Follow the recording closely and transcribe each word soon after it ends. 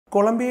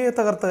കൊളംബിയയെ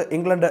തകർത്ത്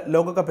ഇംഗ്ലണ്ട്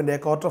ലോകകപ്പിന്റെ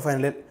ക്വാർട്ടർ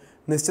ഫൈനലിൽ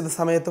നിശ്ചിത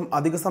സമയത്തും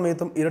അധിക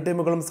സമയത്തും ഇരു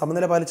ടീമുകളും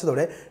സമനില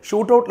പാലിച്ചതോടെ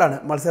ഷൂട്ടൌട്ടിലാണ്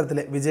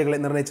മത്സരത്തിലെ വിജയികളെ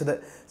നിർണ്ണയിച്ചത്.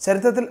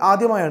 ചരിത്രത്തിൽ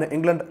ആദ്യമായാണ്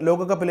ഇംഗ്ലണ്ട്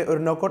ലോകകപ്പിലെ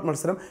ഒരു നോക്കൌട്ട്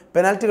മത്സരം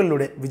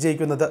പെനാൽറ്റികളിലൂടെ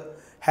വിജയിക്കുന്നത്.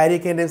 ഹാരി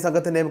കെയ്ന്റെയും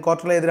സംഘത്തിന്റെയും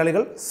ക്വാർട്ടറിലെ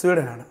എതിരാളികൾ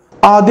സ്വീഡനാണ്.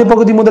 ആദ്യ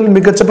പകുതി മുതൽ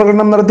മികച്ച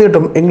പ്രകടനം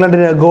നടത്തിയിട്ടും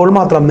ഇംഗ്ലണ്ടിന് ഗോൾ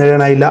മാത്രം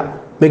നേടാനായില്ല.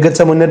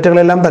 മികച്ച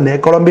മുന്നേറ്റങ്ങളെല്ലാം തന്നെ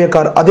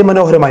കൊളംബിയക്കാർ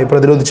അതിമനോഹരമായി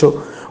പ്രതിരോധിച്ചു.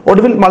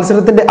 ഒടുവിൽ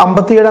മത്സരത്തിന്റെ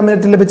 57-ാം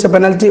മിനിറ്റിൽ ലഭിച്ച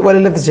പെനൽറ്റി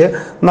വലയിലെത്തിച്ച്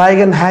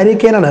നായകൻ ഹാരി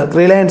കെയ്നാണ്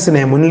ത്രീ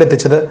ലയൺസിനെ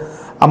മുന്നിലെത്തിച്ചത്.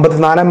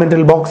 54-ാം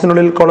മിനിറ്റിൽ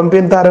ബോക്സിനുള്ളിൽ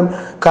കൊളംബിയൻ താരം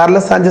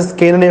Carlos Sanchez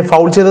കെയ്നിനെ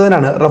foul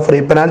ചെയ്തതിനാണ് referee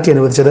penalty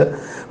അനുവദിച്ചത്.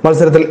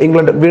 മത്സരത്തിൽ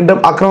ഇംഗ്ലണ്ട് വീണ്ടും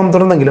ആക്രമണം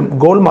തുടർന്നെങ്കിലും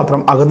ഗോൾ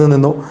മാത്രം അകന്നു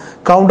നിന്നു.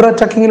 കൗണ്ടർ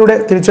അറ്റാക്കിങ്ങിലൂടെ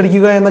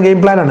തിരിച്ചടിക്കുക എന്ന ഗെയിം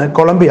പ്ലാനാണ്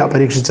കൊളംബിയ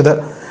പരീക്ഷിച്ചത്.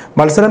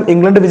 മത്സരം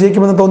ഇംഗ്ലണ്ട്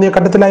വിജയിക്കുമെന്ന് തോന്നിയ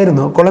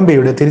ഘട്ടത്തിലായിരുന്നു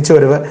കൊളംബിയയുടെ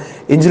തിരിച്ചുവരവ്.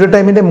 ഇഞ്ചുറി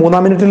ടൈമിന്റെ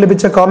 3-ാം മിനിറ്റിൽ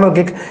ലഭിച്ച കോർണർ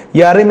കിക്ക്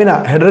യാറിമിന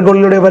ഹെഡർ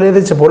ഗോളിലൂടെ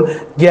വലയെത്തിച്ചപ്പോൾ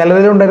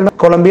ഗാലറിയിലുണ്ടായിരുന്ന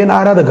കൊളംബിയൻ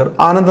ആരാധകർ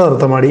ആനന്ദ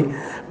നൃത്തമാടി.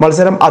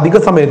 മത്സരം അധിക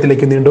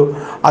സമയത്തിലേക്ക് നീണ്ടു.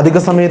 അധിക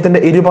സമയത്തിന്റെ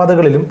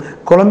ഇരുപാതകളിലും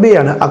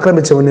കൊളംബിയയാണ്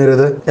ആക്രമിച്ച്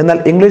മുന്നേറിയത്. എന്നാൽ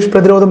ഇംഗ്ലീഷ്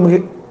പ്രതിരോധം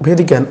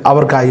ഭേദിക്കാൻ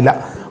അവർക്കായില്ല.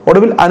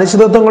 ഒടുവിൽ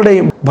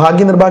അനിശ്ചിതത്വങ്ങളുടെയും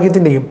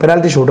ഭാഗ്യനിർഭാഗ്യത്തിന്റെയും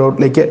പെനാൽറ്റി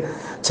ഷൂട്ടൌട്ടിലേക്ക്.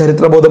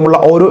 ചരിത്രബോധമുള്ള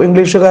ഓരോ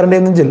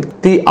ഇംഗ്ലീഷുകാരന്റെയും നെഞ്ചിൽ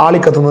തീ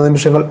ആളിക്കത്തുന്ന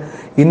നിമിഷങ്ങൾ.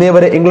 ഇന്നേ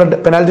വരെ ഇംഗ്ലണ്ട്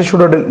പെനാൽറ്റി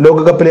ഷൂട്ടൌട്ടിൽ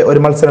ലോകകപ്പിലെ ഒരു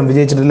മത്സരം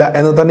വിജയിച്ചിട്ടില്ല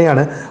എന്ന്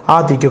തന്നെയാണ് ആ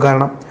തീക്കു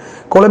കാരണം.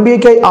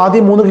 കൊളംബിയയ്ക്കായി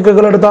ആദ്യ 3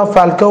 കിക്കുകൾ എടുത്ത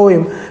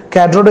ഫാൽക്കോയും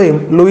കാഡ്രോഡോയും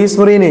ലൂയിസ്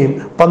മൊറീനയും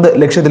പന്ത്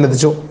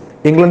ലക്ഷ്യത്തിലെത്തിച്ചു.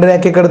 ഇംഗ്ലണ്ടിനെ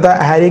കിക്കെടുത്ത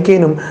ഹാരി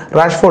കെയ്നും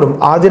റാഷ്ഫോർഡും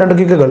ആദ്യ 2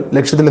 കിക്കുകൾ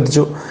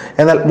ലക്ഷ്യത്തിലെത്തിച്ചു.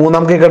 എന്നാൽ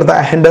 3-ാം കിക്കെടുത്ത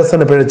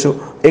ഹെൻഡേഴ്സൺ പിഴച്ചു.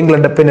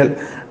 ഇംഗ്ലണ്ട് പിന്നിൽ.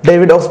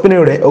 ഡേവിഡ്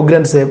ഓസ്പിനയുടെ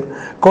ഉഗ്രൻ സേവ്.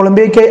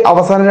 കൊളംബിയയ്ക്കായി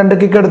അവസാന 2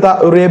 കിക്കെടുത്ത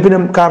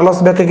ഉറിയേബിനും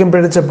കാർലോസ് ബെക്കയ്ക്കും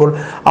പിഴച്ചപ്പോൾ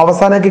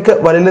അവസാന കിക്ക്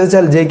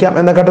വലയിലെത്തിച്ചാൽ ജയിക്കാം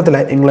എന്ന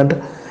ഘട്ടത്തിലായി ഇംഗ്ലണ്ട്.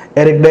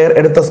 എറിക് ഡയർ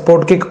എടുത്ത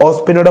സ്പോട്ട് കിക്ക്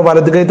ഓസ്പിനയുടെ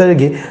വലതു കൈ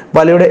തഴുകി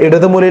വലയുടെ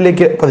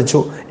ഇടതുമൂലയിലേക്ക് പതിച്ചു.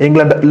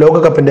 ഇംഗ്ലണ്ട്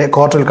ലോകകപ്പിന്റെ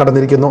ക്വാർട്ടറിൽ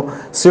കടന്നിരിക്കുന്നു.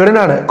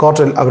 സ്വീഡനാണ്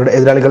ക്വാർട്ടറിൽ അവരുടെ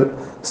എതിരാളികൾ.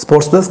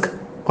 സ്പോർട്സ് ഡെസ്ക്,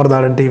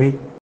 മറുനാടൻ TV.